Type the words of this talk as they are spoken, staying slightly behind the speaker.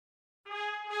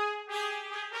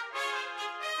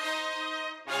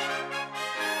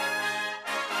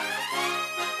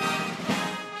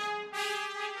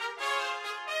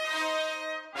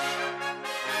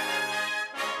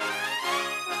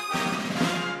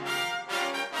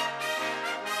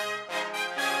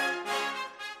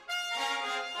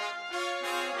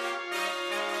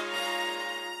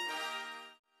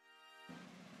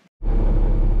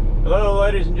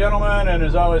ladies and gentlemen, and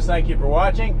as always, thank you for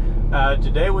watching.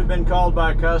 Today we've been called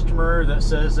by a customer that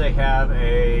says they have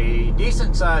a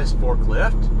decent sized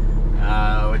forklift,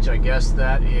 which I guess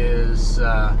that is,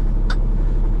 I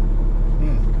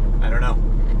don't know.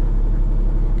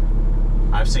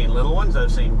 I've seen little ones, I've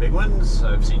seen big ones,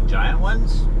 I've seen giant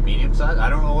ones, medium size. I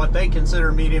don't know what they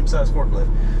consider medium sized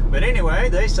forklift. But anyway,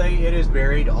 they say it is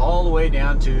buried all the way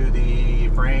down to the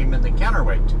frame and the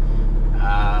counterweight.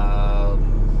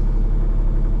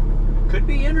 Could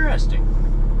be interesting.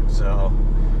 So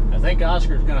I think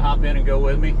Oscar's gonna hop in and go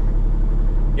with me.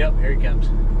 Yep, here he comes.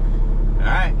 All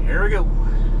right, here we go.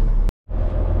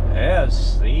 Let's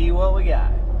see what we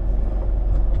got.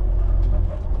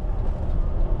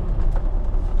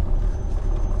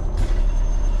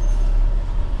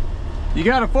 You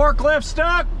got a forklift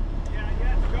stuck? Yeah, you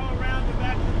have to go around the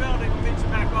back of the building and reach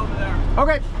back over there.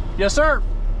 Okay, yes sir.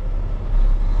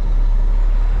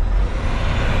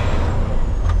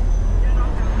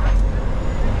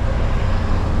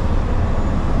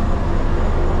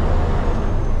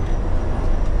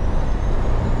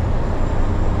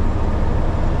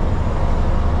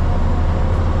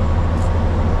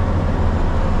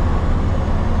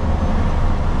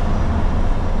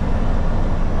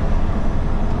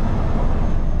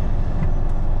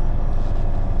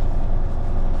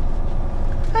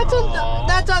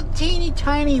 That's a teeny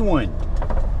tiny one.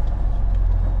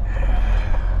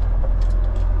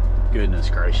 Goodness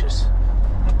gracious.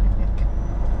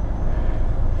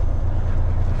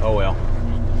 Oh well.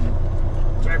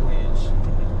 Drag winch.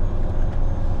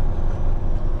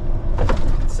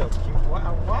 It's so cute.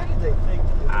 Why did they think it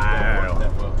was I work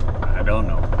that well? I don't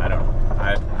know.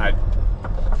 I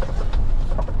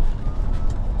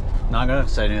not gonna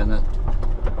say anything.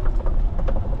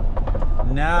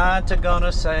 Not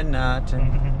gonna say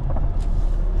nothing.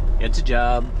 It's a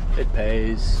job. It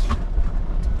pays.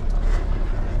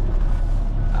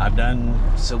 I've done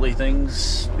silly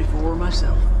things before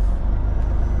myself.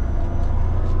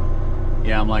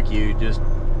 Yeah, I'm like you. Just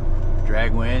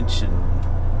drag winch and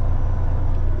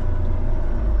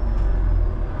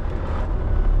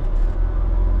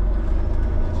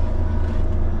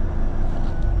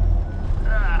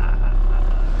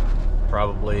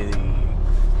probably the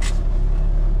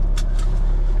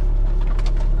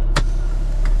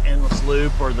endless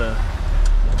loop or the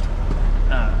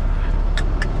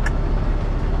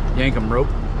yankum rope.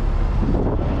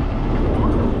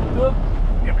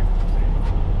 Yep.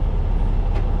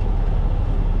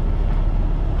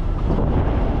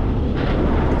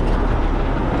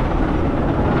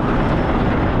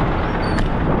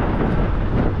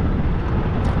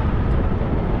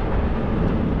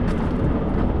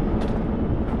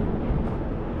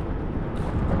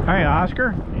 Hey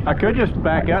Oscar, I could just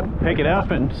back up, pick it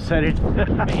up and set it.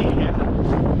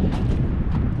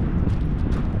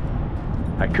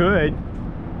 I could.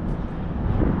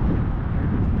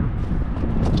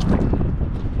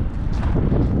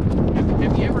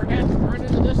 Have you ever had to run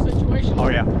into this situation? Oh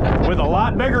yeah, with a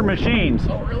lot bigger machines.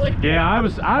 Oh really? Yeah,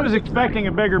 I was expecting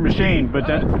a bigger machine, but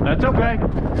that's okay.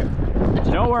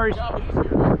 No worries.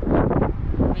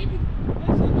 Maybe.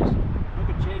 Look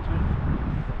at change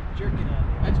with jerking on there.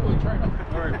 That's what we tried to.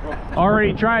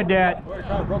 Already tried that. Or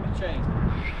kind of broke the chain.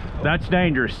 That's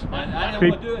dangerous. I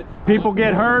didn't want to do it. People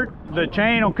get hurt, the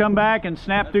chain will come back and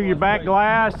snap through your back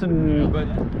glass and... But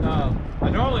I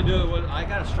normally do it when I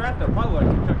got a strap that probably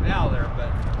would have took it out of there, but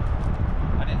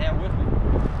I didn't have it with me.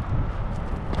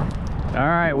 All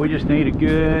right, we just need a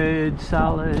good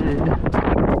solid...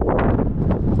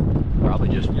 Probably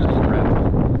just wrap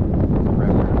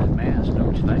around that mass,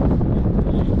 don't you think?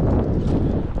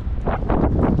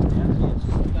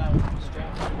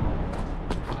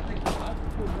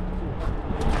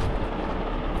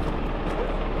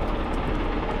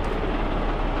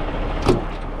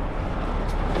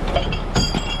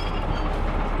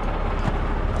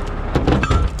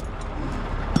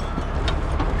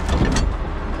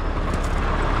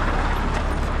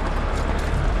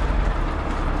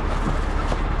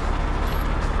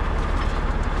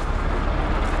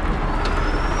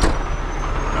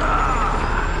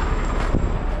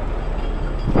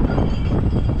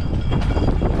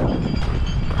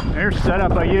 Here's the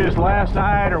setup I used last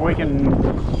night, or we can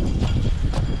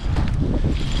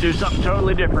do something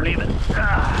totally different even.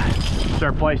 Is there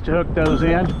a place to hook those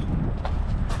in?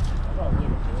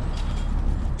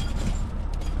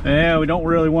 Yeah, we don't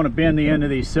really want to bend the end of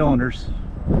these cylinders. And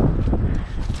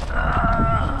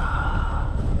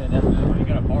that's what you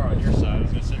got a bar on your side.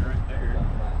 It's going to sit right there.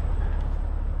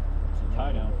 It's a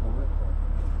tie down for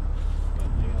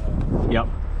it. Yep.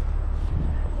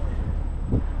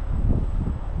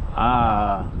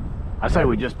 I say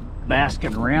we just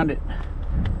basket around it.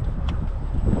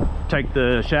 Take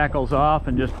the shackles off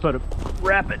and just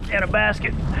wrap it in a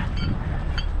basket.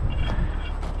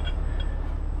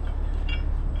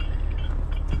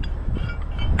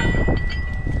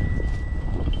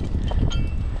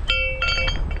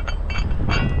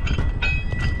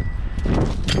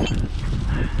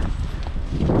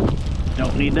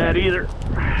 Don't need that either.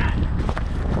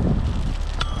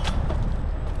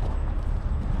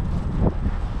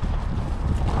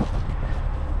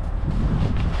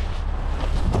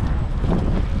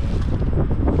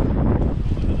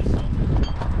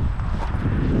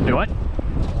 Do what?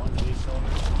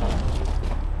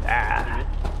 Ah.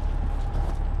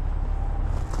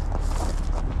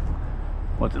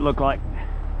 What's it look like?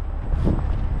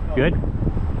 Good?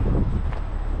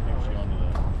 Actually onto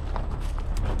the,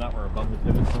 not where above the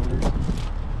pivot cylinders.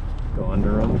 Go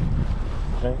under them.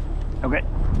 Okay. Okay.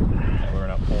 That way we're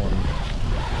not pulling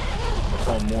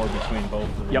more between both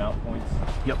of the Yep. mount points.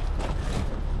 Yep.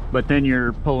 But then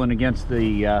you're pulling against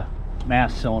the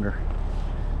mass cylinder.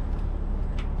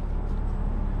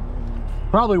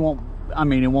 Probably won't, I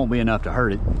mean, it won't be enough to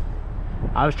hurt it.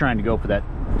 I was trying to go for that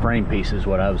frame piece is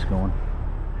what I was going.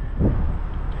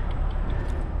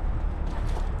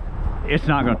 It's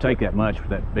not going to take that much for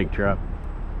that big truck.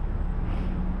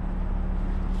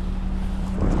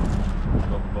 Go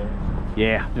up above.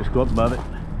 Yeah, just go up above it.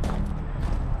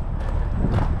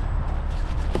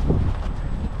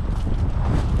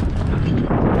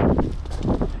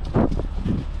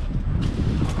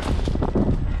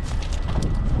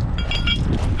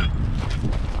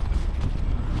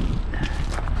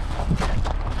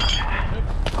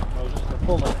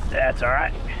 That's all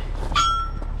right.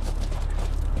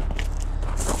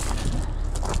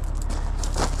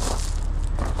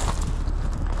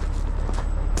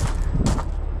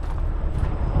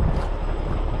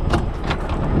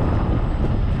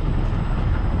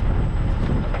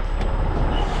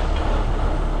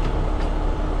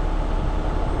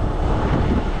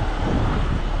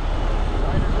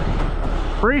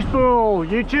 Free spool,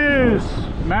 you choose.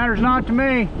 Matters not to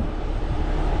me.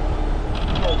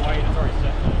 Oh, white, it's already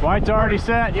set. White's already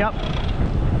set, yep.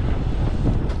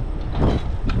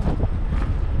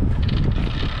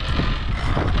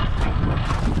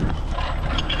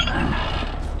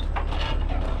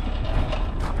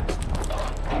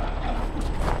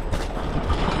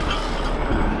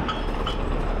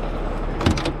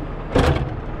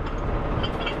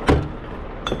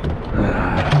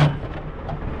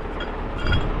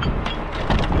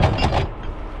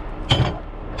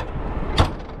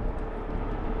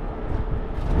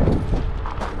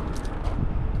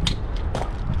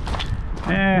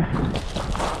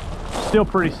 Still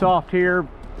pretty soft here.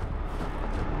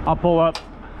 I'll pull up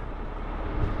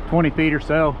 20 feet or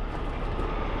so.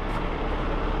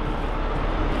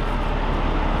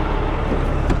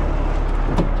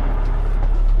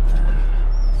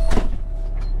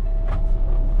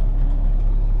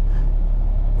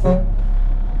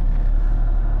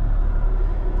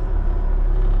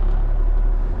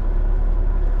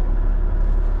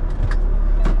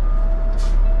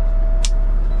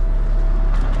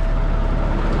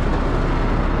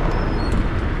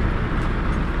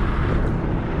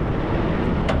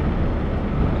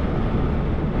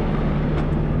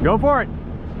 Go for it.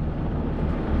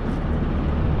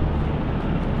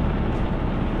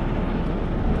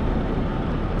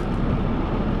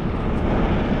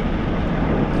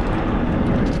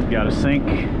 Got to sync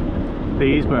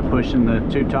these by pushing the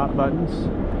two top buttons,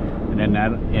 and then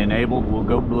that enabled will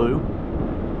go blue.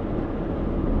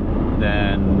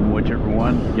 Then whichever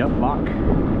one, yep, lock.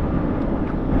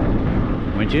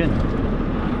 Winch in.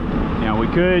 Now we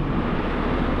could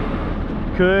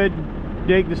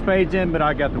dig the spades in, but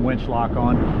I got the winch lock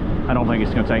on. I don't think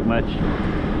it's going to take much.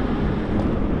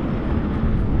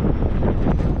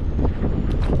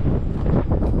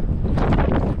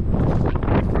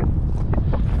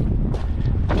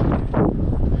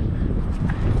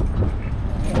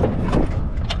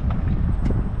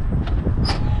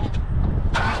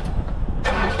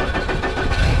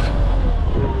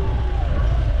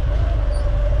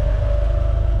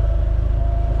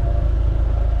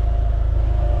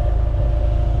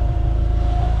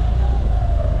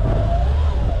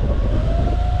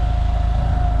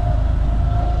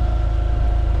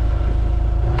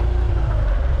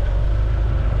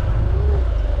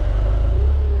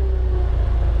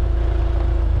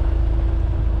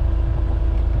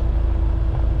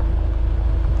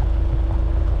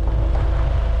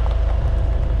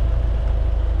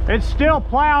 It's still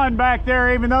plowing back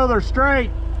there even though they're straight.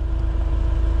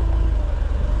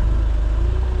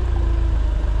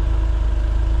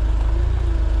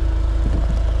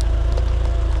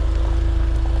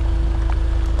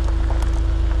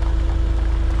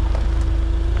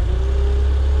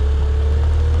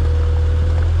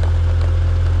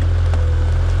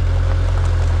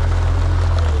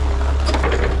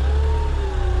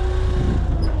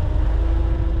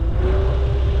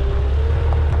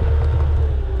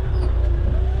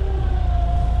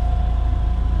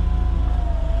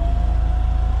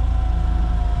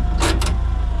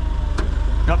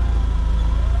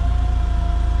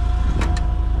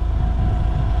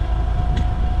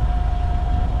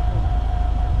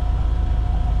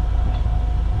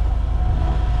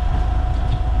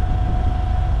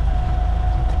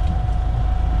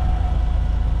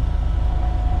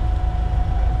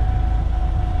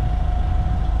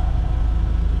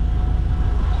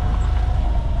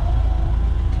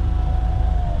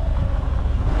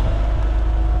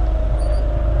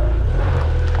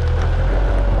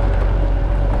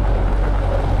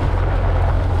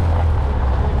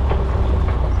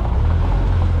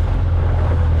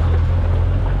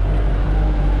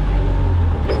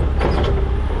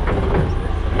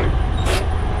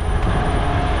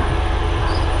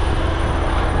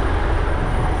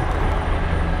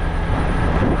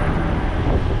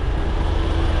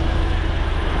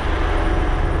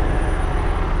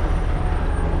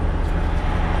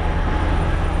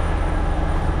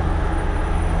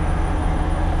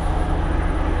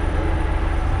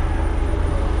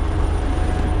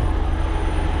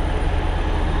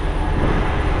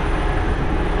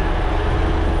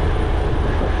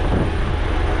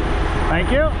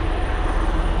 Thank you.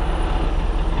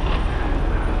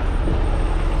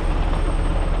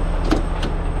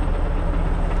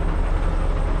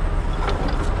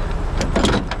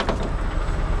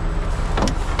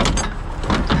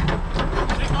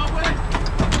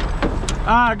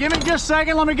 Give me just a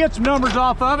second. Let me get some numbers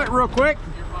off of it real quick.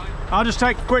 You're fine. I'll just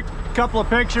take a quick couple of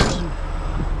pictures.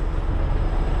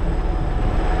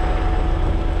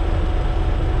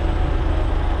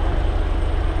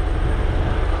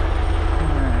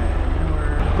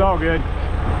 It's all good.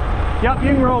 Yep,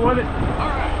 you can roll with it. All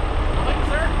right. Thank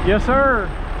you, sir. Yes, sir.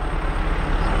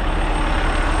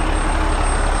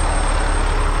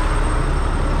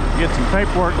 Get some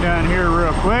paperwork done here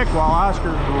real quick while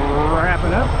Oscar's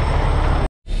wrapping up.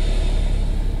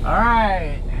 All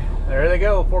right, there they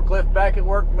go. Forklift back at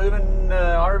work, moving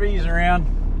RVs around.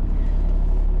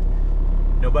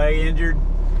 Nobody injured.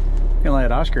 Gonna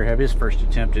let Oscar have his first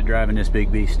attempt at driving this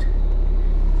big beast.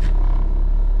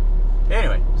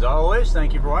 Anyway, as always,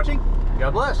 thank you for watching.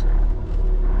 God bless.